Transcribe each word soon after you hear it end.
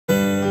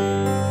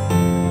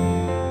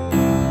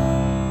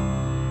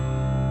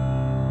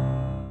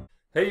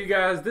Hey you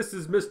guys, this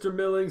is Mr.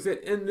 Millings, and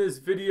in this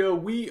video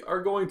we are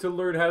going to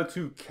learn how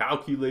to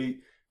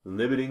calculate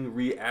limiting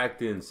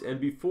reactants. And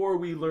before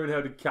we learn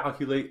how to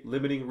calculate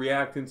limiting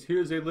reactants,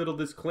 here's a little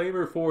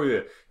disclaimer for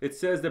you. It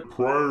says that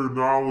Prior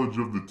knowledge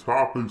of the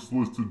topics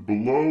listed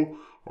below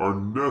are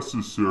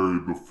necessary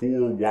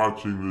before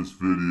watching this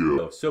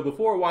video. so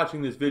before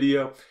watching this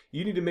video,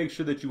 you need to make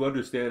sure that you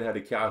understand how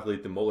to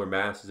calculate the molar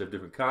masses of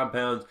different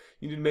compounds.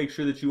 You need to make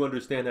sure that you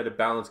understand how to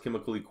balance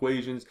chemical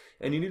equations,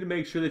 and you need to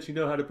make sure that you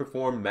know how to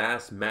perform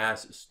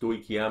mass-mass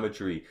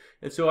stoichiometry.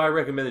 And so I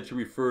recommend that you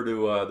refer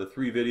to the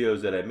 3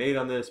 videos that I made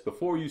on this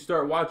before you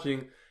start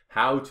watching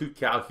how to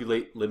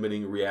calculate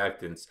limiting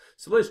reactants.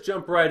 So let's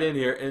jump right in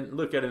here and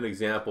look at an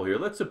example here.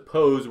 Let's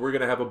suppose we're going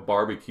to have a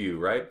barbecue,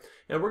 right?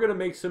 And we're going to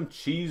make some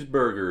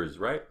cheeseburgers,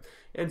 right?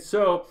 And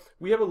so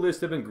we have a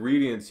list of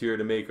ingredients here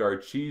to make our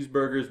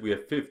cheeseburgers. We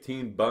have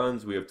 15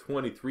 buns, we have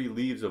 23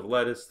 leaves of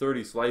lettuce,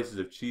 30 slices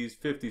of cheese,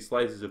 50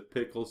 slices of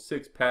pickles,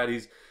 6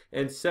 patties,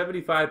 and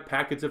 75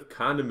 packets of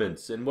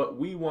condiments. And what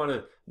we want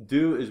to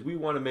do is we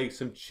want to make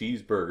some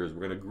cheeseburgers.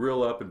 We're going to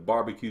grill up and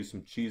barbecue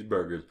some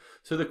cheeseburgers.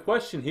 So the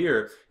question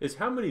here is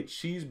how many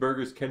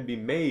cheeseburgers can be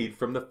made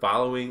from the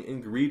following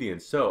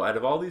ingredients? So out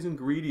of all these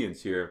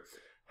ingredients here,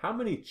 how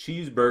many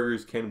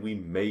cheeseburgers can we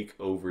make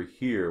over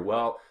here?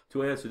 Well,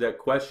 to answer that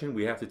question,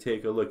 we have to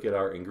take a look at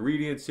our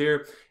ingredients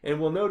here, and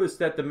we'll notice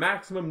that the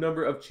maximum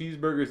number of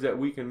cheeseburgers that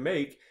we can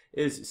make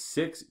is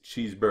 6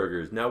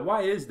 cheeseburgers. Now,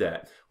 why is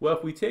that? Well,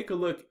 if we take a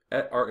look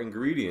at our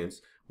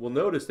ingredients, we'll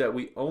notice that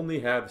we only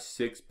have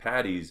 6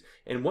 patties,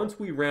 and once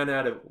we run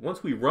out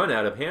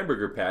of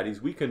hamburger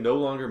patties, we can no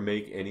longer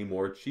make any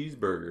more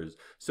cheeseburgers.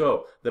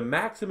 So the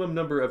maximum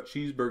number of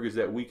cheeseburgers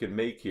that we can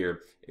make here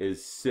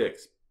is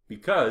 6.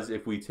 Because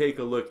if we take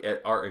a look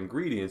at our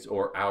ingredients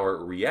or our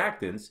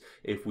reactants,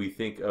 if we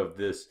think of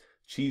this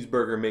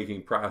cheeseburger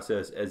making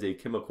process as a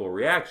chemical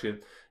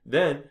reaction,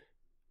 then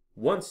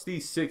once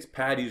these 6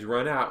 patties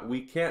run out, we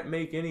can't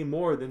make any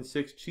more than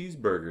 6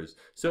 cheeseburgers.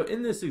 So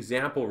in this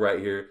example right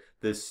here,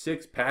 the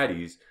 6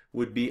 patties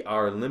would be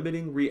our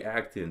limiting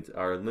reactant,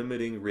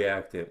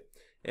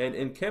 And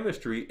in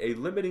chemistry, a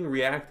limiting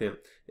reactant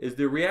is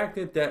the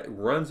reactant that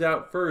runs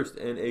out first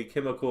in a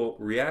chemical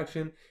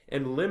reaction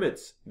and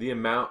limits the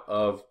amount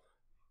of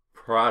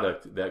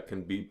product that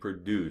can be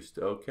produced.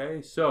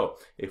 Okay, so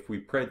if we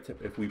pretend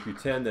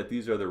that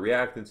these are the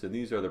reactants and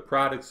these are the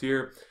products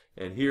here,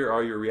 and here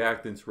are your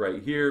reactants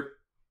right here,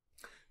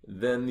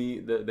 then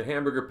the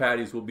hamburger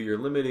patties will be your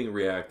limiting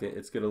reactant.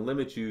 It's going to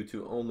limit you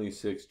to only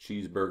 6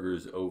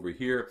 cheeseburgers over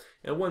here.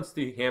 And once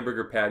the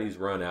hamburger patties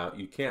run out,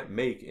 you can't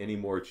make any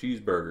more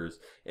cheeseburgers,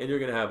 and you're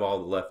going to have all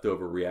the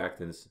leftover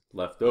reactants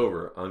left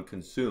over,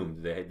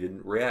 unconsumed. They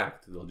didn't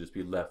react. They'll just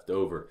be left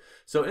over.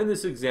 So in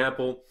this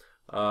example,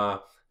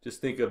 just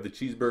think of the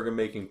cheeseburger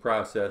making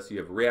process. You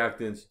have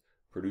reactants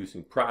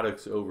producing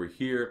products over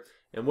here.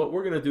 And what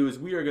we're going to do is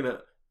we are going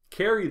to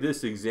carry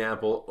this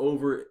example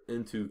over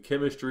into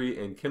chemistry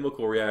and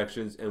chemical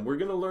reactions, and we're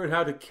going to learn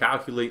how to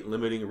calculate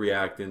limiting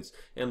reactants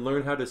and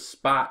learn how to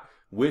spot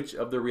which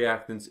of the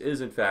reactants is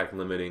in fact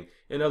limiting.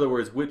 In other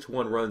words, which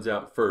one runs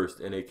out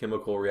first in a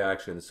chemical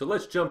reaction. So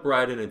let's jump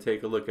right in and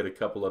take a look at a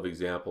couple of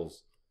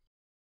examples.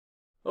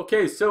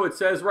 Okay, so it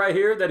says right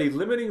here that a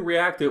limiting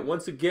reactant,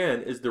 once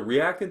again, is the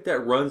reactant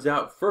that runs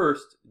out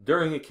first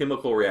during a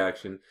chemical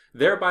reaction,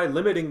 thereby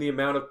limiting the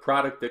amount of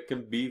product that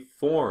can be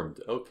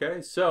formed.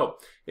 Okay, so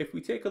if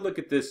we take a look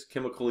at this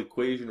chemical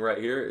equation right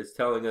here, it's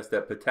telling us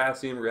that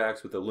potassium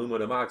reacts with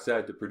aluminum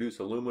oxide to produce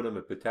aluminum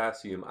and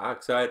potassium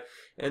oxide.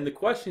 And the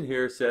question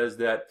here says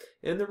that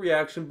in the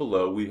reaction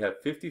below, we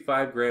have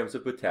 55 grams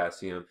of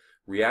potassium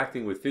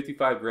reacting with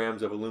 55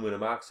 grams of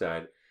aluminum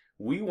oxide.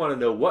 We want to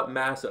know what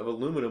mass of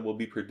aluminum will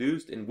be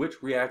produced and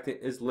which reactant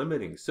is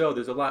limiting. So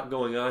there's a lot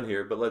going on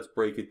here, but let's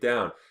break it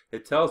down.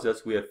 It tells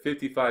us we have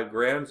 55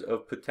 grams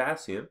of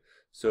potassium.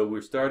 So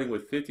we're starting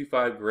with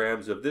 55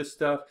 grams of this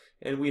stuff,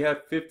 and we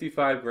have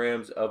 55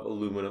 grams of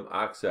aluminum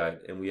oxide,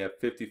 and we have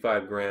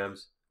 55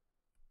 grams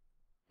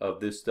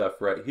of this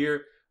stuff right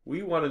here.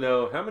 We want to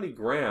know how many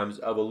grams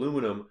of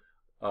aluminum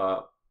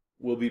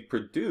will be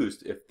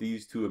produced if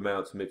these two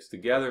amounts mix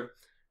together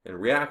and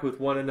react with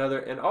one another.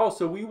 And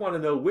also we want to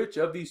know which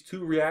of these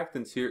 2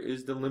 reactants here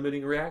is the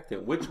limiting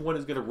reactant. Which one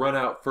is going to run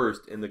out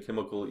first in the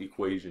chemical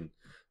equation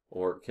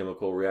or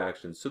chemical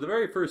reaction. So the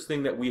very first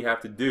thing that we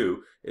have to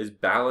do is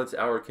balance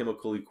our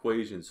chemical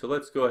equation. So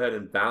let's go ahead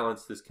and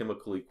balance this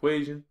chemical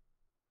equation.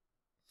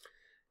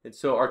 And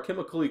so our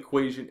chemical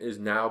equation is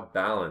now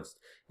balanced.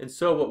 And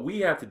so what we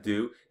have to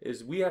do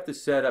is we have to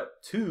set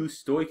up 2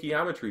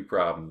 stoichiometry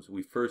problems.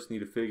 We first need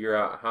to figure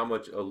out how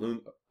much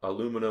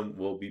aluminum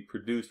will be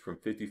produced from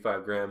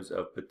 55 grams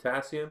of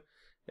potassium.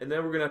 And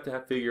then we're going to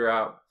have to figure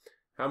out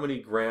how many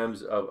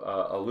grams of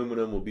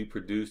aluminum will be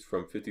produced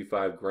from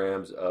 55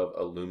 grams of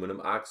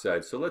aluminum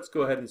oxide. So let's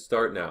go ahead and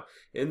start now.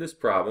 In this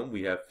problem,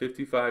 we have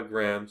 55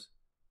 grams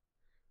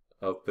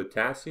of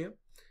potassium,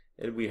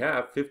 and we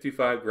have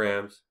 55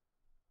 grams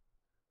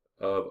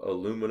of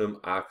aluminum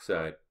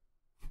oxide.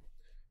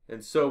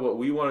 And so what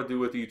we want to do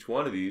with each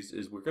one of these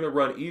is we're going to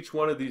run each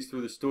one of these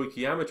through the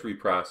stoichiometry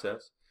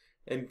process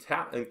and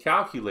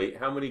calculate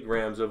how many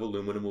grams of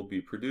aluminum will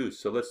be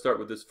produced. So let's start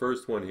with this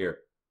first one here.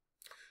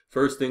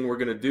 First thing we're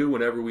going to do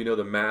whenever we know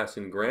the mass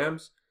in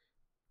grams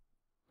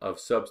of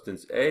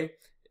substance A,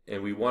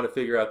 and we want to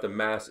figure out the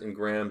mass in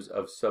grams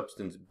of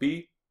substance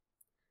B,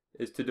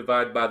 is to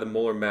divide by the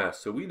molar mass.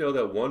 So we know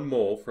that 1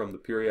 mole from the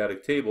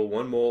periodic table,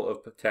 1 mole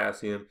of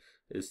potassium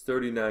is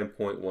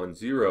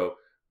 39.10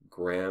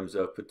 grams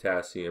of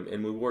potassium.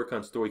 And when we work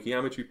on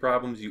stoichiometry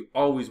problems, you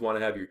always want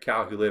to have your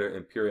calculator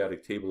and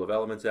periodic table of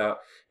elements out.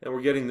 And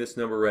we're getting this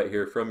number right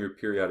here from your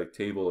periodic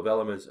table of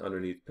elements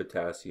underneath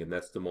potassium.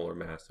 That's the molar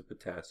mass of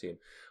potassium.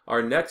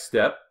 Our next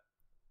step,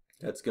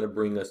 that's going to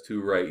bring us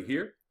to right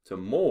here, to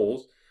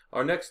moles.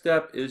 Our next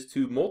step is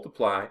to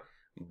multiply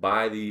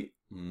by the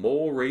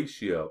mole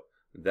ratio.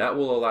 That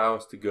will allow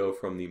us to go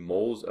from the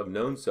moles of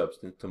known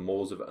substance to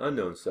moles of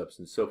unknown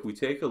substance. So if we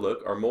take a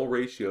look, our mole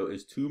ratio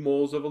is 2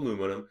 moles of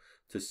aluminum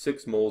to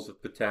 6 moles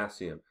of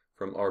potassium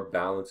from our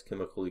balanced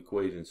chemical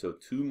equation. So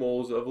 2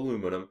 moles of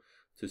aluminum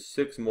to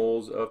 6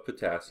 moles of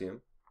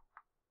potassium.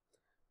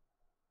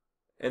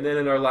 And then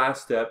in our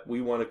last step, we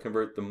want to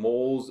convert the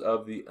moles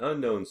of the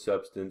unknown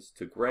substance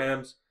to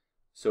grams.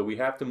 So we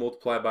have to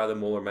multiply by the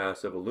molar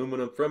mass of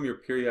aluminum. From your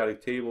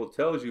periodic table, it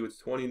tells you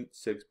it's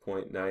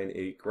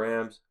 26.98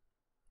 grams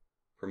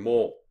per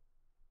mole.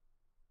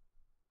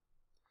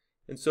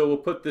 And so we'll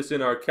put this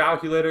in our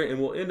calculator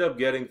and we'll end up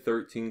getting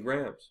 13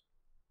 grams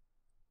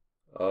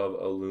of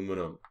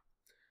aluminum.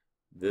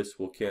 This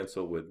will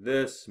cancel with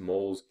this.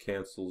 Moles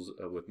cancels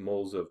with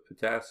moles of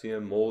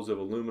potassium. Moles of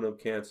aluminum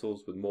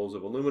cancels with moles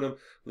of aluminum,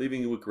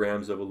 leaving you with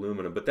grams of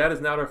aluminum. But that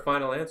is not our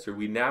final answer.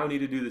 We now need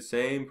to do the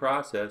same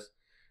process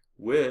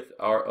with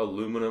our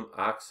aluminum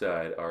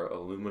oxide,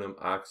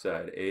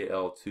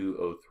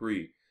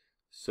 Al2O3.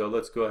 So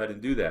let's go ahead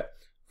and do that.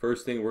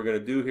 First thing we're going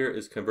to do here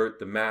is convert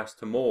the mass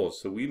to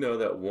moles. So we know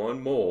that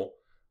 1 mole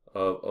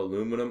of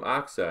aluminum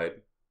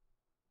oxide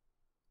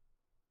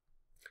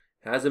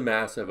has a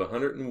mass of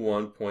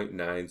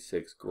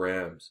 101.96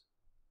 grams.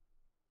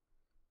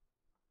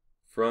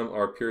 From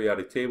our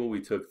periodic table, we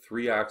took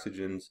 3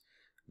 oxygens,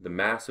 the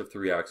mass of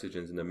 3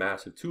 oxygens and the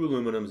mass of 2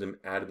 aluminums, and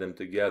added them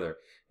together.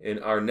 In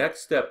our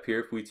next step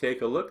here, if we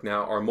take a look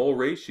now, our mole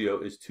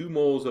ratio is 2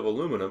 moles of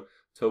aluminum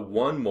to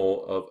 1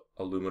 mole of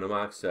aluminum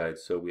oxide.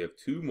 So we have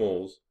 2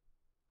 moles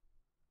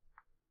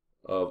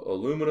of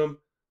aluminum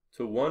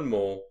to 1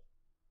 mole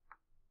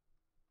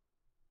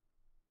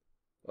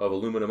of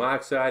aluminum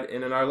oxide.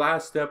 And in our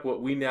last step,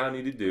 what we now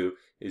need to do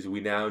is we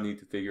now need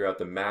to figure out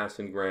the mass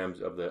in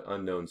grams of the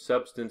unknown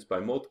substance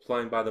by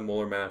multiplying by the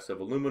molar mass of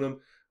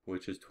aluminum,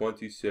 which is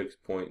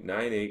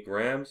 26.98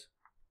 grams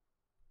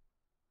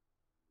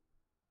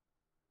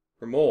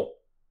per mole.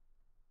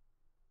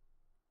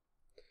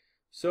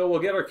 So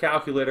we'll get our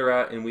calculator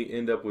out and we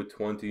end up with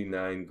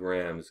 29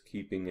 grams,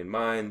 keeping in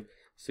mind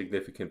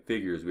significant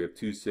figures. We have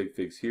 2 sig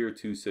figs here,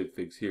 2 sig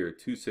figs here,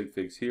 2 sig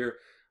figs here.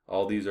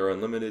 All these are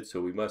unlimited,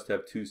 so we must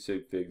have 2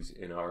 sig figs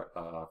in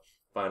our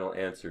final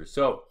answer.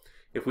 So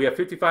if we have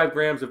 55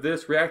 grams of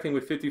this reacting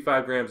with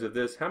 55 grams of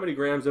this, how many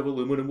grams of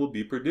aluminum will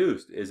be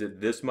produced? Is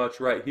it this much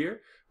right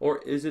here, or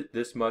is it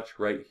this much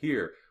right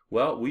here?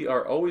 Well, we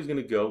are always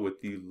going to go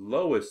with the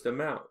lowest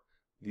amount.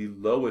 The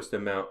lowest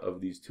amount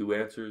of these two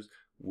answers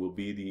will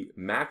be the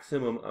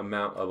maximum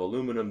amount of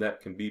aluminum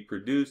that can be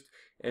produced.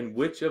 And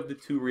which of the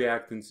two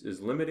reactants is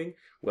limiting?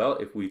 Well,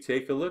 if we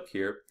take a look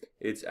here,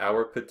 it's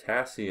our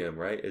potassium,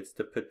 right? It's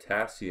the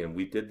potassium.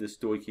 We did the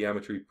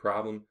stoichiometry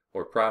problem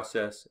or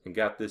process and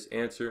got this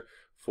answer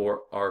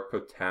for our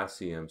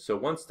potassium. So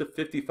once the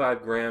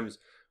 55 grams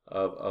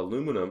of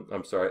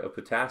of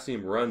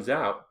potassium runs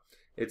out,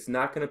 it's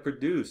not going to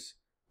produce.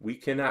 We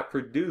cannot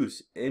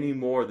produce any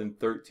more than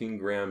 13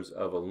 grams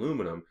of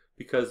aluminum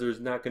because there's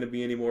not going to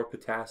be any more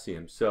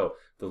potassium. So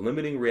the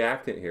limiting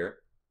reactant here,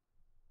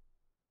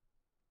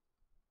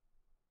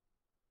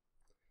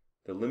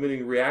 the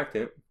limiting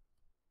reactant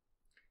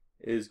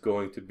is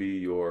going to be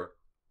your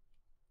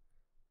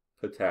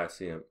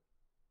potassium.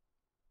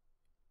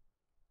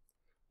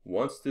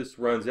 Once this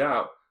runs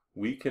out,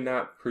 we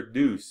cannot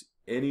produce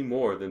any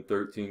more than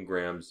 13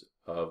 grams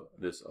of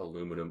this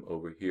aluminum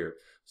over here.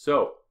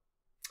 So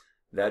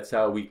that's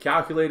how we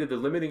calculated the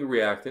limiting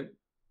reactant,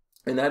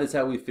 and that is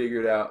how we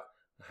figured out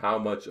how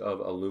much of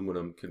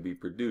aluminum can be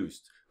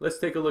produced. Let's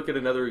take a look at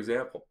another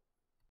example.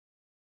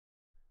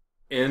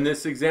 In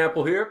this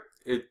example here,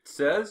 it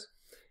says,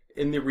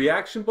 in the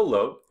reaction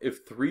below,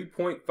 if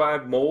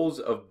 3.5 moles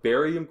of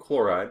barium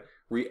chloride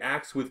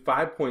reacts with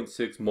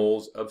 5.6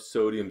 moles of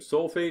sodium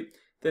sulfate,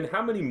 then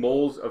how many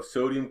moles of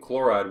sodium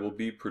chloride will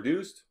be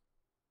produced,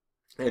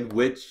 and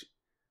which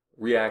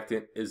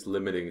reactant is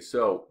limiting?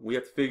 So we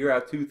have to figure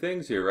out two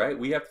things here, right?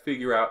 We have to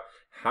figure out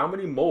how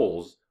many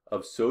moles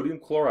of sodium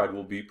chloride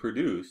will be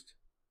produced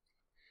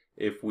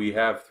if we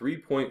have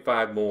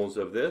 3.5 moles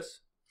of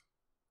this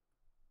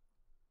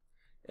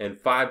and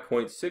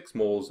 5.6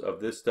 moles of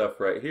this stuff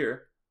right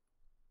here.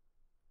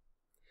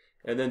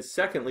 And then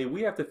secondly,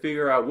 we have to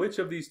figure out which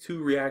of these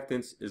two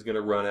reactants is going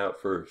to run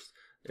out first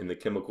in the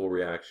chemical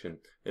reaction.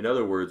 In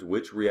other words,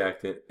 which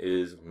reactant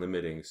is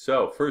limiting.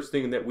 So first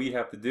thing that we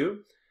have to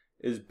do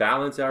is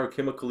balance our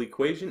chemical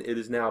equation. It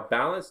is now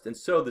balanced, and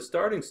so the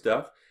starting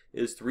stuff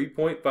is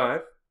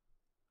 3.5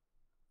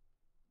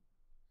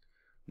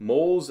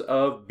 moles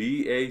of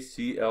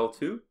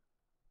BaCl2,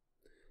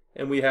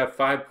 and we have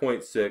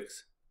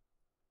 5.6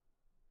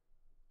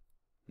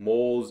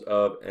 moles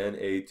of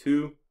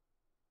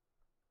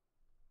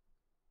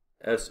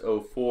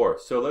Na2SO4.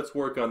 So let's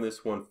work on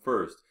this one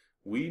first.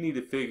 We need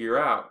to figure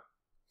out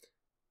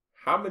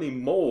how many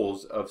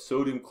moles of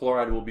sodium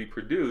chloride will be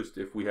produced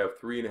if we have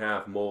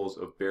 3.5 moles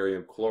of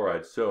barium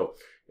chloride. So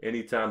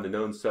anytime the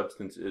known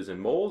substance is in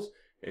moles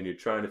and you're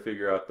trying to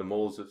figure out the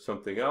moles of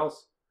something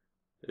else,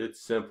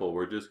 it's simple.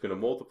 We're just going to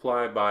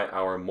multiply by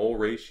our mole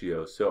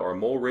ratio. So our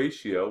mole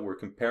ratio, we're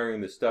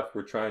comparing the stuff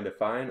we're trying to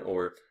find,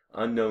 or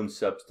unknown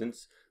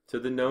substance, to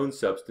the known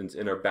substance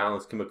in our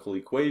balanced chemical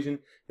equation.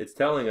 It's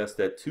telling us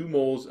that 2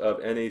 moles of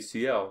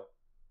NaCl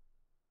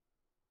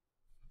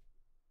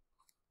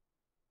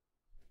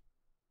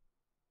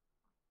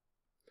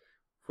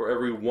for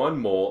every 1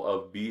 mole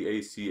of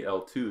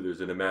BaCl2. There's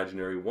an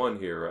imaginary 1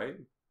 here, right?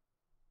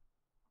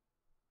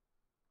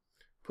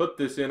 Put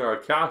this in our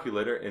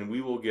calculator and we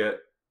will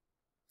get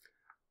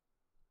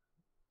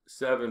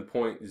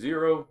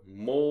 7.0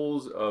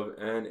 moles of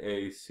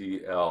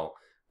NaCl.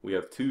 We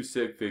have 2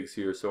 sig figs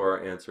here, so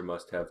our answer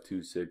must have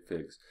 2 sig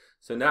figs.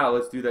 So now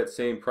let's do that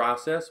same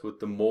process with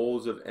the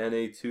moles of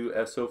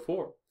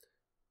Na2SO4.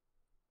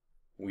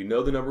 We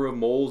know the number of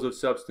moles of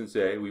substance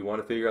A. We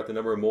want to figure out the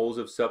number of moles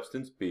of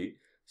substance B.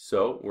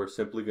 So we're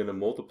simply going to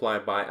multiply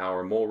by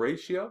our mole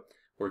ratio.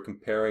 We're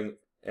comparing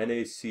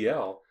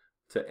NaCl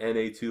to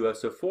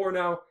Na2SO4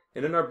 now.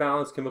 And in our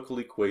balanced chemical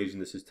equation,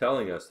 this is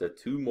telling us that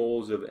 2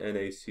 moles of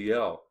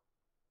NaCl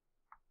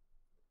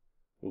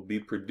will be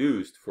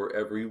produced for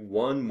every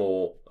 1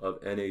 mole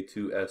of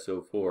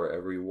Na2SO4.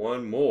 Every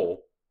 1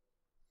 mole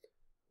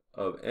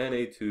of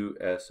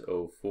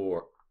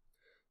Na2SO4.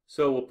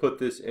 So we'll put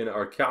this in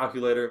our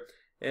calculator,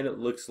 and it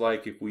looks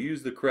like if we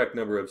use the correct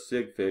number of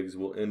sig figs,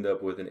 we'll end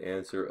up with an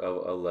answer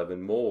of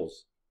 11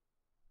 moles.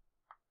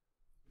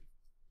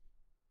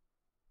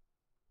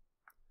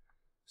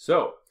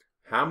 So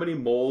how many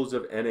moles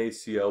of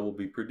NaCl will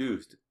be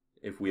produced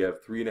if we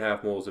have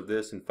 3.5 moles of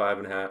this and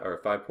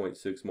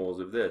 5.6 moles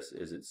of this?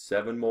 Is it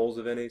 7 moles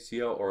of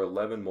NaCl or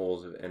 11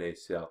 moles of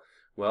NaCl?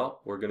 Well,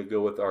 we're going to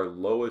go with our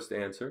lowest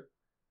answer,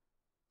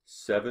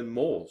 7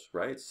 moles,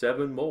 right?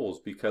 7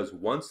 moles, because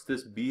once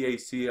this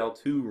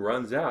BaCl2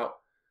 runs out,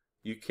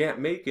 you can't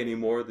make any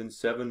more than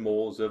 7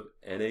 moles of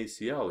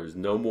NaCl. There's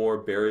no more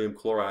barium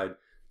chloride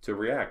to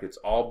react. It's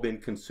all been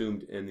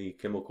consumed in the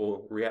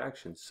chemical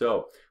reaction.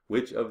 So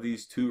which of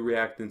these two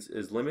reactants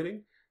is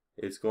limiting?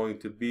 It's going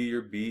to be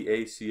your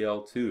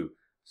BaCl2.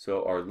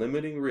 So our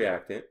limiting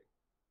reactant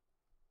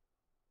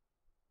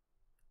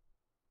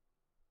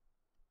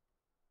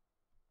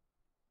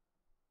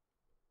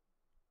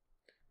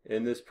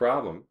in this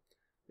problem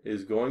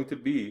is going to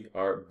be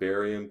our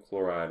barium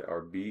chloride,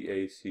 our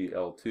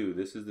BaCl2.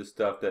 This is the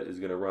stuff that is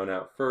going to run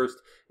out first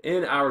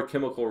in our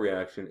chemical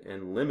reaction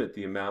and limit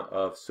the amount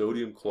of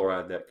sodium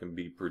chloride that can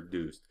be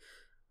produced.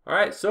 All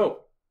right,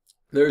 so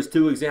there's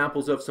 2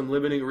 examples of some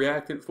limiting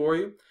reactant for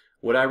you.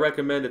 What I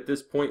recommend at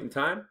this point in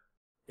time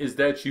is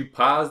that you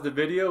pause the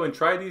video and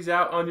try these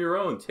out on your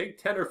own. Take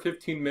 10 or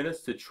 15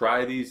 minutes to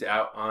try these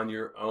out on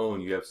your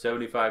own. You have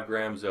 75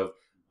 grams of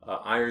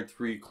iron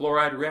 3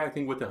 chloride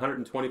reacting with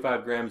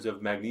 125 grams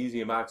of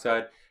magnesium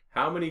oxide.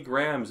 How many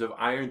grams of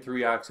iron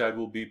 3 oxide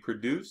will be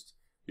produced?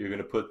 You're going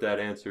to put that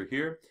answer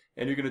here,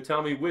 and you're going to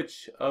tell me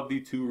which of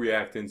the 2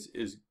 reactants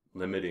is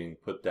limiting.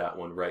 Put that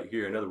one right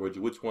here. In other words,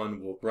 which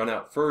one will run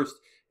out first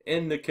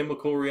in the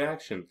chemical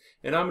reaction.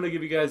 And I'm going to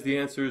give you guys the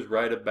answers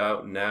right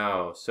about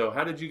now. So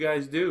how did you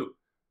guys do?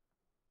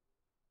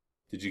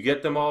 Did you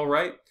get them all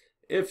right?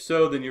 If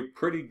so, then you're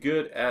pretty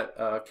good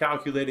at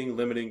calculating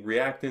limiting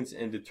reactants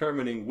and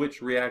determining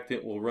which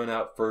reactant will run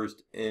out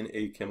first in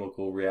a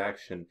chemical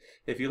reaction.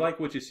 If you like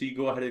what you see,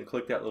 go ahead and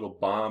click that little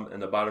bomb in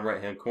the bottom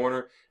right hand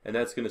corner, and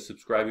that's going to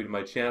subscribe you to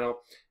my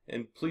channel.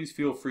 And please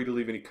feel free to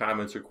leave any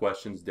comments or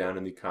questions down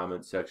in the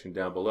comment section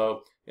down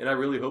below. And I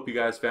really hope you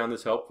guys found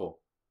this helpful.